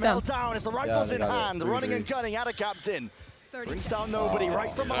 This time held down as the rifle's in hand. Running and gunning at a captain. Brings down nobody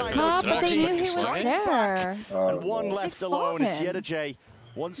right from behind. But they knew he was there. And one left alone. It's Yedaje.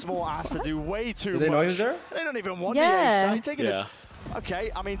 Once more asked to do way too much. Did they know he was there? They don't even want the A side. Taking it. Okay,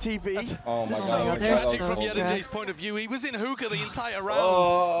 I mean TP. Oh my god. So tragic from Yedaje's point of view. He was in hookah the entire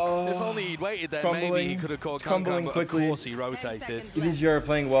round. If only he'd waited there, maybe he could have caught Kankan, but quickly. Of course he rotated. EDG are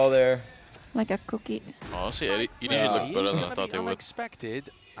playing well there. Like a cookie. Honestly, EDG looked better than I thought they would. Unexpected.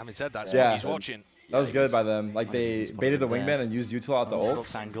 Having said that, so he's watching. That was good by them. Like they baited the wingman and used util out the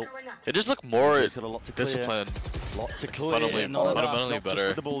ults. They just look more disciplined. Lot to clear. Fundamentally better.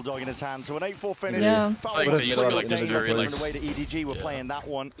 With the bulldog in his hand. So an 8-4 finish. Yeah. Like they used to be like very like the way that EDG were playing that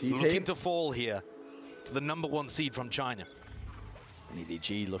one. Looking to fall here to the #1 seed from China. And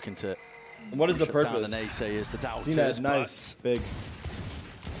EDG looking to. What is the purpose? The naysayers, the doubters. Cena, nice, big.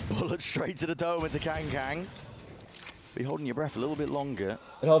 Bullet straight to the dome into Kang. Be holding your breath a little bit longer.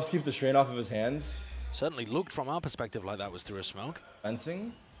 It helps keep the strain off of his hands. Certainly looked from our perspective like that was through a smoke.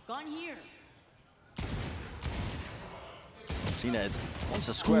 Fencing. Gone here. Cena wants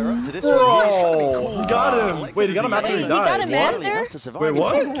to square up to this one. He got him. Wait, he got him after he died. He got him after? Wait,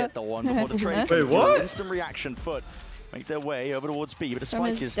 what? Get the one before the trade. Wait, what? Instant reaction. FUT make their way over towards B, but the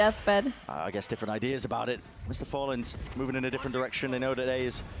spike is deathbed. I guess different ideas about it. Mr. Fallen's moving in a different direction. They know that A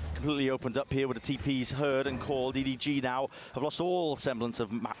is completely opened up here with the TPs heard and called. EDG now have lost all semblance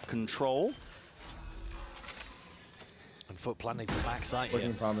of map control. And FUT planning for backside here.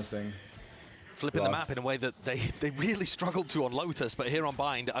 Looking promising. Flipping the map in a way that they really struggled to on Lotus, but here on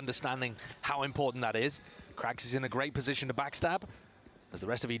Bind, understanding how important that is. Krax is in a great position to backstab, as the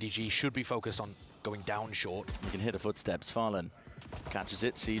rest of EDG should be focused on going down short. You can hear the footsteps. Fallen Catches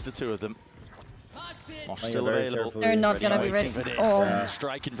it, sees the two of them. Mosh still available. They're not gonna be ready. Oh.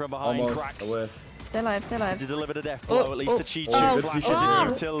 Striking from behind, almost cracks. Stay alive, stay alive. He delivered a death blow, at least to Chichu. Flashes in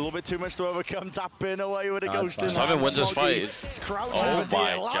util, a little bit too much to overcome. Tapping away with a ghost in Simon wins this fight. It's crouching for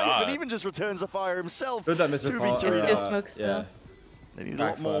dear life, and even just returns the fire himself. Good that Mr. Just smokes still. They need a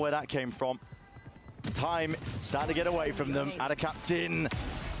lot more where that came from. Time starting to get away from them. At a captain.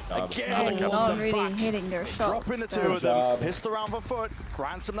 Again, they're not really hitting their shots. Dropping the two of them. Pissed around for FUT.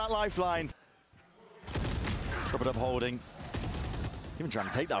 Grants him that lifeline. Troubled up holding. Even trying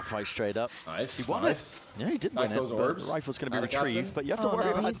to take that fight straight up. Nice. He won it. Yeah, he did win it. The rifle's going to be retrieved, but you have to worry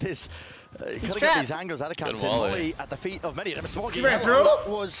about this. You gotta get these angles out of captain. Molly at the feet of many of them. Smoggy ran through.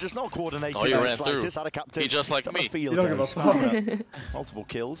 Was just not coordinated. Oh, he ran through. Out of captain. He just like me. You don't give a fuck. Multiple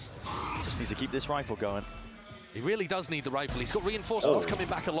kills. Just needs to keep this rifle going. He really does need the rifle. He's got reinforcements coming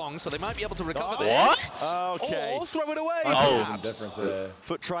back along, so they might be able to recover this. What? Okay. Or throw it away.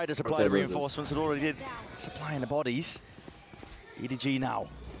 FUT tried to supply the reinforcements and already did supplying the bodies. EDG now.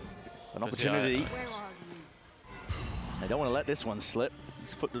 An opportunity. They don't want to let this one slip.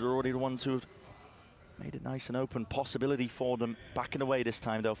 These FUT are already the ones who have made it nice and open. Possibility for them backing away this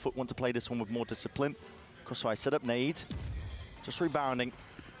time, though. FUT want to play this one with more discipline. Crossfire set up nade. Just rebounding.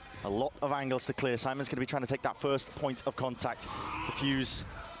 A lot of angles to clear. Simon's going to be trying to take that first point of contact. Defuse.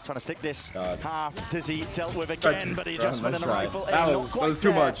 Trying to stick this half. Dizzy dealt with again, but the adjustment in the rifle. That was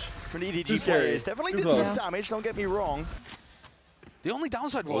too much. For an EDG players. Definitely did some damage, don't get me wrong. The only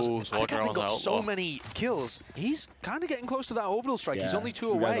downside was Captain got so many kills. He's kind of getting close to that orbital strike. He's only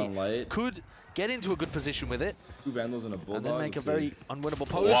 2 away. Could get into a good position with it. 2 Vandals and a Bulldog. And then make a very unwinnable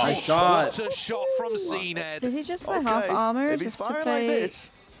pose. Wow. What a shot from CNED. Did he just play half armor? If he's firing like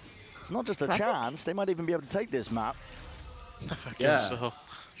this, it's not just a chance. They might even be able to take this map. So.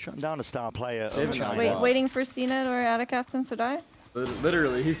 Shutting down a star player. Waiting for CNED or out of captains to die?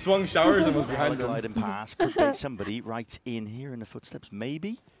 Literally, he swung showers and was behind them. Gliding past, could be somebody right in here in the footsteps,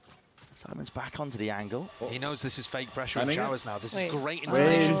 maybe. Simon's back onto the angle. He knows this is fake pressure and showers now. This is great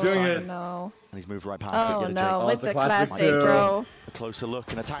information. He's doing it. No. And he's moved right past it. Oh no, with the classic throw. A closer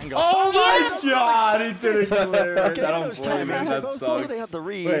look and a tango. Oh my god, he did it clear. I don't blame him, that sucks. They had the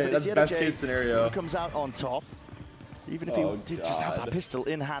read, Wait, that's best case scenario. Comes out on top. Even if he did just have that pistol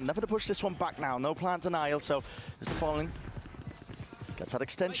in hand. Nothing to push this one back now. No plant denial, so Mr. Fallen gets that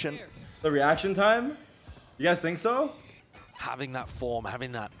extension. The reaction time? You guys think so? Having that form,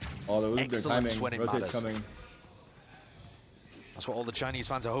 having that excellence when it matters. Coming. That's what all the Chinese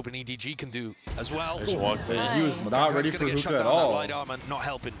fans are hoping EDG can do as well. He was not ready for Hookah at all. Light armor, not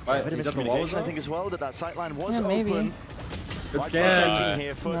helping. Right, bit of miscommunication, I think, as well, that sightline was open. Good scan.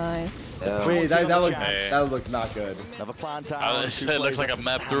 Nice. Yeah. Wait, that looks not good. Another plant out. It looks like a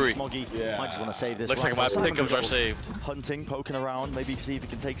map 3. Yeah. Might just want to save this. Looks like my pickups are saved. Hunting, poking around, maybe see if he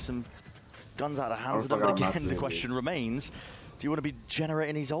can take some guns out of hands. But again, the question remains, do you want to be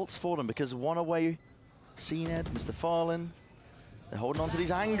generating these ults for them? Because one away, CNED, Mr. Fallen, they're holding on to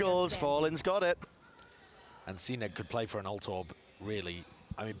these angles. Fallen's got it. And CNED could play for an ult orb, really.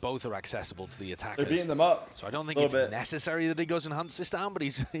 I mean, both are accessible to the attackers. They're beating them up. So I don't think it's necessary that he goes and hunts this down, but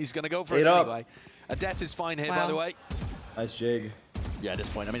he's going to go for it anyway. A death is fine here, by the way. Nice jig. Yeah, at this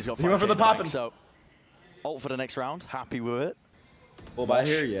point, I mean, he's got 5K. He went for the popping. So, ult for the next round. Happy with it. Well, by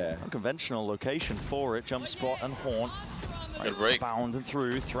here, yeah. Unconventional location for it. Jump spot and haunt. Good break. Bound and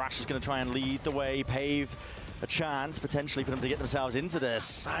through. Thrash is going to try and lead the way. Pave a chance, potentially, for them to get themselves into their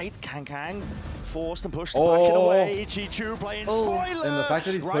site. Kang forced and pushed back and away. Chichu playing spoiler. And the fact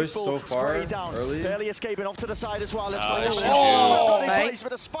that he's pushed so far early. Barely escaping off to the side as well. Place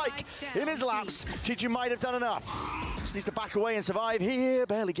with a spike in his laps. Chichu might have done enough. Just needs to back away and survive here.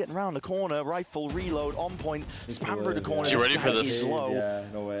 Barely getting around the corner. Rifle reload on point. Spam through the corner. Is he ready for this? Yeah,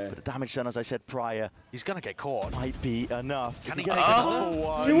 no way. But the damage done, as I said prior, he's going to get caught. Might be enough. Can he take another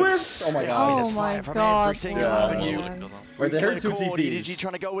one? He whipped! Oh my god. Oh my god. Avenue. Right, they heard 2 TPs. EDG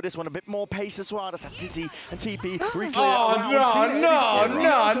trying to go with this one, a bit more pace as well. That's Dizzy and TP. Everybody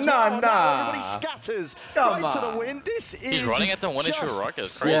scatters right to the win. This is He's running at the 1 HP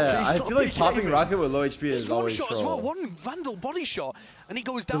rocket. Yeah, I feel like popping rocket with low HP is always shot troll. as well. One Vandal body shot, and he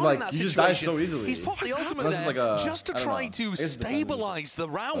goes down in that situation. You just die so easily. He's popped the ultimate there just to try to stabilize the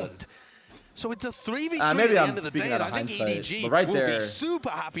round. So it's a 3v3 at the end of the day, and I think EDG will be super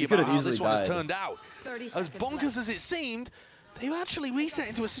happy about how this one has turned out. As bonkers as it seemed, they've actually reset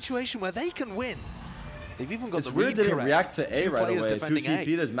into a situation where they can win. They've even got the read correct. It's weird they didn't react to A right away. 2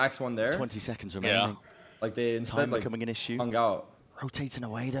 CP, there's max 1 there. 20 seconds remaining. Yeah. Like they instead becoming an issue. Hung out. Rotating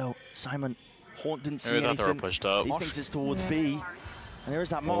away though. Simon, Haunt didn't see anything. They were pushed up. He thinks it's towards B. And there is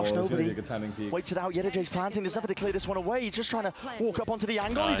that Marsh. Nobody waits it out. Yedajay's planting. There's nothing to clear this one away. He's just trying to walk up onto the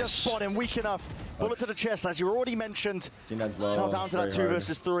angle. He does spot him. Weak enough. Bullet to the chest, as you already mentioned. Now down to that 2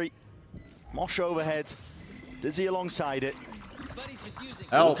 versus 3. Mosh overhead. Dizzy alongside it.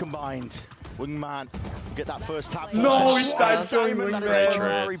 All combined. Wingman get that first tap. No, he died swinging Wingman. That is a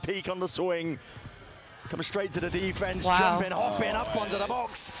Ferrari peak on the swing. Coming straight to the defense, jumping, hopping up onto the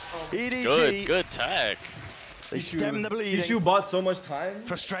box. EDG. Good tag. They stem the bleeding. Chichu bought so much time.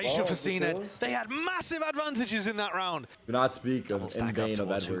 Frustration for CNED. They had massive advantages in that round. Do not speak of in vain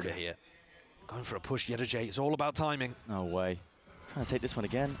of Edward. Here. Going for a push, Yedajay. It's all about timing. No way. Trying to take this one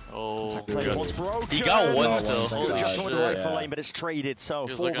again. Oh, broken. He got one still. Good adjustment with the rifle lane, but it's traded. So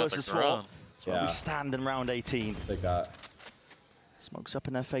 4 versus 4. That's where we stand in round 18. Take that. Smokes up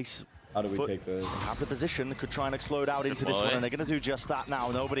in their face. How do we take this? They have the position. They could try and explode out into this one, and they're going to do just that now.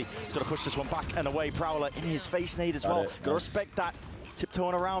 Nobody's going to push this one back and away. Prowler in his face nade as well. Got to respect that.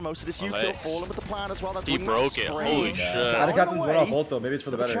 Tiptoeing around most of this util, falling with the plan as well. That's he broke it. Holy shit. The captain's went off ult though. Maybe it's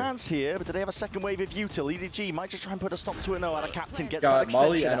for the better. Chance here, but do they have a second wave of util? EDG might just try and put a stop to it. No, the captain gets that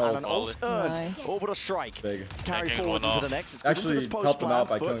extension and an ult earned. Orbital strike. Big. To carry forward into the next. It's actually helped them out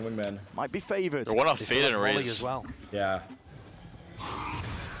by killing Wingman. Might be favored. They're one off fade and raise as well. Yeah.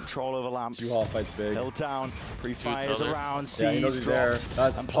 Control over lamps. 2 hall fights big. Held down. Pre-fires around. Yeah, he knows he's there.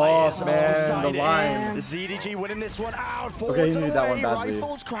 That's tough, man. The line. The ZDG winning this one out. Okay, he needed that one badly.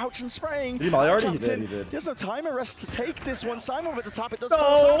 Rifles, crouch and spraying. Did he molly already? He did. He has no timer rest to take this one. Simon with the top. It does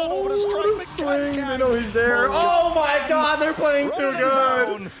what a swing. They know he's there. Oh my god, they're playing too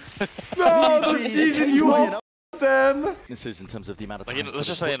good. No, the season you all them. This is in terms of the amount of time. Let's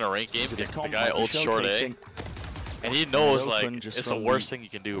just say in a ranked game, the guy ults short A. And he knows like it's the worst thing you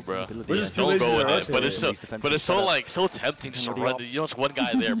can do, bro. Don't go with it. But it's so tempting just to run. You know, it's one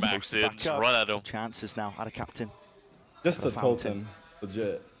guy there, Max, dude. Just run at him. Chances now at a captain. Just to tilt him,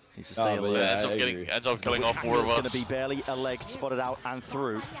 legit. Needs to stay alive. Ends up killing all 4 of us. It's going to be barely a leg spotted out and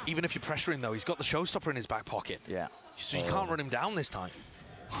through. Even if you're pressuring though, he's got the showstopper in his back pocket. Yeah. So you can't run him down this time.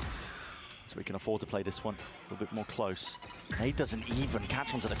 So we can afford to play this one a little bit more close. Nate doesn't even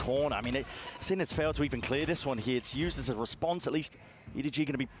catch onto the corner. I mean, seeing it's failed to even clear this one here, it's used as a response. At least EDG going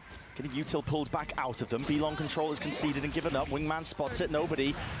to be getting util pulled back out of them. B-long control is conceded and given up. Wingman spots it.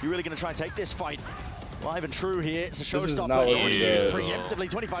 Nobody. You're really going to try and take this fight. Live and true here. It's a showstopper. Used preemptively.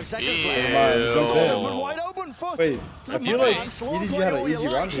 25 seconds left. Wide open foot. Wait, I feel like EDG had an easy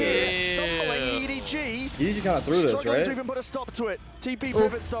round here. Stumbling EDG. EDG kind of threw this, right? Struggling to even put a stop to it. TP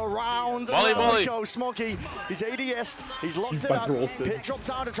pivots the round. Molly. Go Smoky. He's ADS'd. He's locked it up. Pit dropped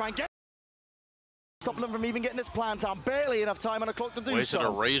down to try and get. Stopping them from even getting this plan down. Barely enough time on the clock to do so. Wasted a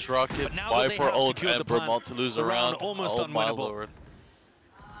raise rocket. Viper ult and Vermont to lose a round. Almost unwinnable.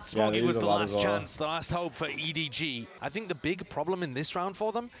 Smoggy was the last chance, the last hope for EDG. I think the big problem in this round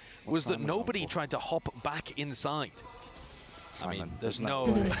for them was that nobody tried to hop back inside. Simon, I mean, there's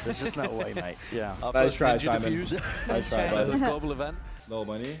just no way, mate. Yeah. Nice try, Simon. Nice try, brother. Global event. Low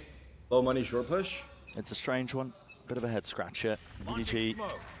money, short push. It's a strange one. Bit of a head scratcher. EDG. Now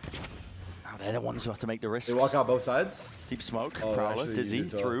they're the ones who have to make the risks. They walk out both sides. Deep smoke. Prowler, Dizzy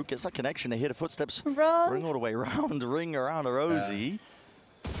through, gets that connection. They hear the footsteps. Ring all the way around. Ring around a Rosie.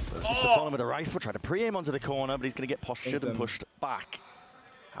 Just to follow him with a rifle, try to pre-aim onto the corner, but he's going to get postured and pushed back.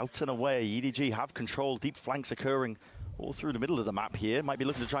 Out and away, EDG have control, deep flanks occurring all through the middle of the map here. Might be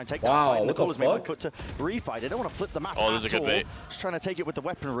looking to try and take that fight. And the goal is made foot to refight. They don't want to flip the map at all. This is a good bait. Just trying to take it with the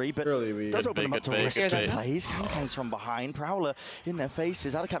weaponry, but does open them up to risky plays. Kankan's from behind. Prowler in their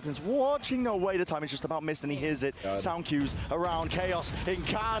faces. Other captain's watching. No way, the time is just about missed, and he hears it. Sound cues around. Chaos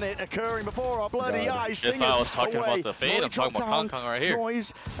incarnate occurring before our bloody eyes. Just now I was talking about the fade. I'm talking about Kankang right here.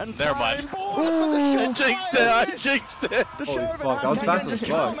 Noise and never mind. I jinxed it. I jinxed it. Holy fuck, that was fast as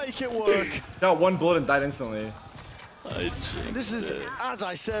fuck. Make it work. Got one bullet and died instantly. This is, as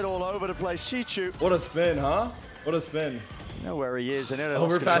I said, all over the place. Chichu. What a spin, huh? What a spin. You know where he is. I know they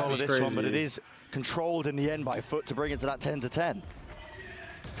lost control of this one, but it is controlled in the end by FUT to bring it to that 10-10.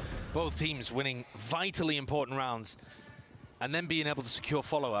 Both teams winning vitally important rounds and then being able to secure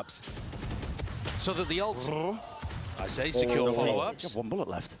follow-ups. So that the ults, I say, secure follow-ups. One bullet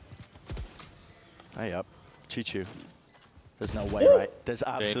left. Hey up. Chichu. There's no way, right? There's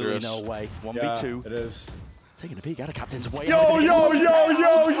absolutely no way. 1v2. It is. Taking a peek at a captain's way. Yo!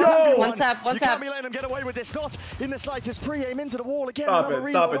 One tap. You can't be letting him get away with this. Not in the slightest. Pre-aim into the wall again. Stop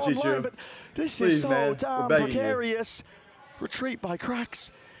it, Chichu. But this is so damn precarious. Retreat by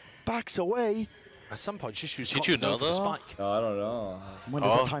Cracks. Backs away. At some point, Chichu know though? Spike. No, I don't know. When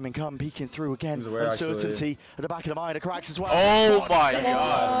does the timing come? Peeking through again. Uncertainty at the back of the mind. It cracks as well. Oh my god.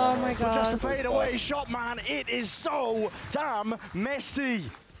 Oh my god. Just a fadeaway shot, man. It is so damn messy.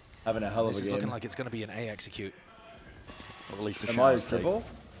 Having a hell of a game. This is looking like it's going to be an A execute. Or at least a shot. Triple?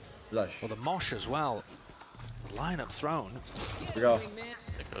 Well, the Mosh as well. Lineup thrown. Here we go.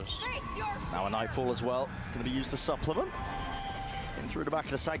 Now a Nightfall as well. Going to be used to supplement. In through the back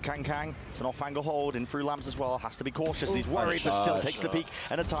of the side, Kang. It's an off-angle hold. In through Lamps as well. Has to be cautious. He's worried, but still takes the peek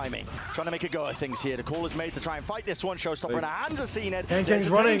and the timing. Trying to make a go of things here. The call is made to try and fight this one. Showstopper in the hands of seen it. Kang's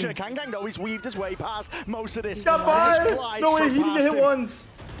running. Kang, though, he's weaved his way past most of this. He got by. No way, he didn't hit once.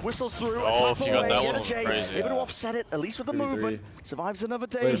 Whistles through, oh, a tap away, one J, crazy. able to offset it, at least with the movement. Survives another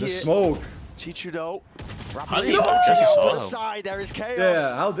day Wait, here. The smoke. Chichu though, rapidly to the side, there is chaos.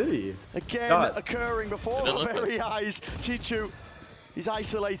 Yeah, how did he? Again, occurring before our very eyes. Chichu, he's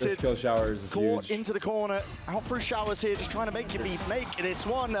isolated. This kill showers is caught huge. into the corner, out through showers here, just trying to make this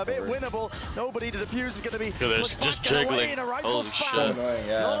one a bit winnable. Nobody to defuse is going to be just jiggling. Holy shit. So annoying,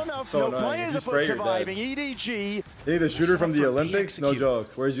 yeah. Not enough, so no annoying. players are surviving. EDG. They need the shooter from the Olympics? No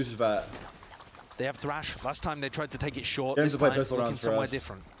joke. Where's Yusuf at? They have Thrash. Last time they tried to take it short. Get him This to play time pistol looking rounds for somewhere us.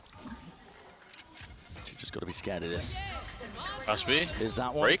 different. You just got to be scared of this. Must be. Is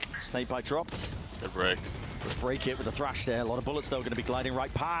that one? Break. Snake bite dropped. Good break. Let's break it with the Thrash there. A lot of bullets though going to be gliding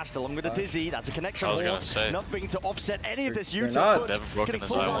right past, along with the Dizzy. That's a connection hold. Nothing to offset any of this YouTube foot. Getting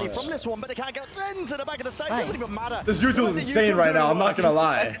full value from this one, but they can't get into the back of the side. Doesn't even matter. This YouTube is insane right now. I'm not gonna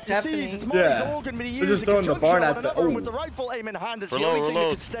lie. It's all going to be They're just throwing the barn at the. With the rifle aim in hand, it's the only thing that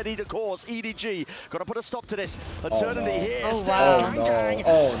can steady the course. EDG got to put a stop to this. Uncertainty here. Oh wow.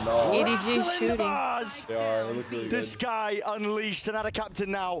 Oh no. EDG shooting. They are. They look really good. This guy unleashed another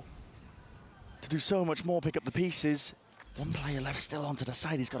captain now. To do so much more, pick up the pieces. One player left still onto the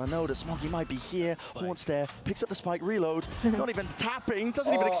side. He's got to know that Smoggy might be here. Haunts there, picks up the spike, reload. Not even tapping,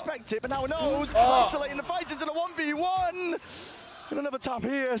 doesn't even expect it, but now knows. Isolating the fight into the 1v1. And another tap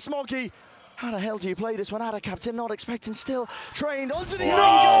here, Smoggy. How the hell do you play this one out of captain? Not expecting still. Trained onto the angle.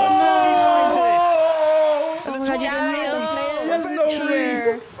 Smoggy finds it. And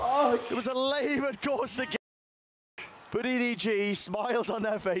it was a laboured course to get. But EDG smiled on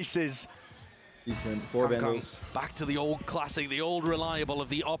their faces. Decent. 4 vandals. Back to the old classic, the old reliable of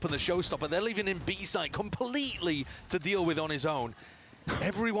the op and the showstopper. They're leaving him B-side completely to deal with on his own.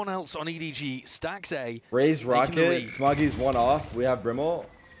 Everyone else on EDG stacks A. Raised rocket. Smoggy's one off. We have Brimmel.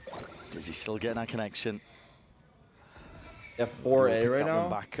 Is he still getting that connection? They have 4A right now.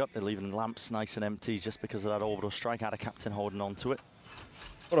 Back up. They're leaving Lamps nice and empty just because of that orbital strike. Out of captain holding on to it.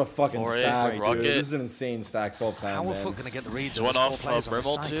 What a fucking stack, dude. Rocket. This is an insane stack 12 times. How are FUT going to get the read? One off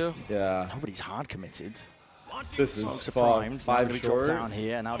Brimmel too? Yeah. Nobody's hard committed. This is primed. 5 short. Down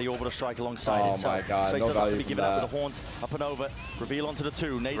here, and now the orbital strike alongside it. Oh my god, Space no doesn't have value to be from given up that. with the haunt. Up and over. Reveal onto the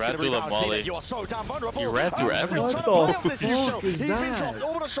 2. Nade's Ran going to through the rebound. molly. You are so damn vulnerable. You ran through everything. What the fuck is He's been that? dropped.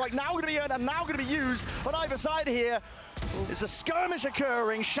 Orbital strike now going to be earned and now going to be used on either side here. There's a skirmish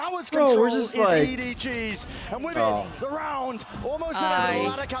occurring. Showers control we're just is like... EDG's. And with it, the round almost inevitable.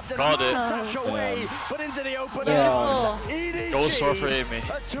 Ladder captain dash away, but into the open. EDG. Go soar for Amy.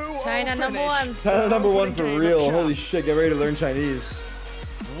 China #1. China #1 for real. Holy shit, get ready to learn Chinese.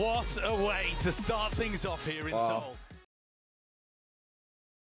 What a way to start things off here in Seoul.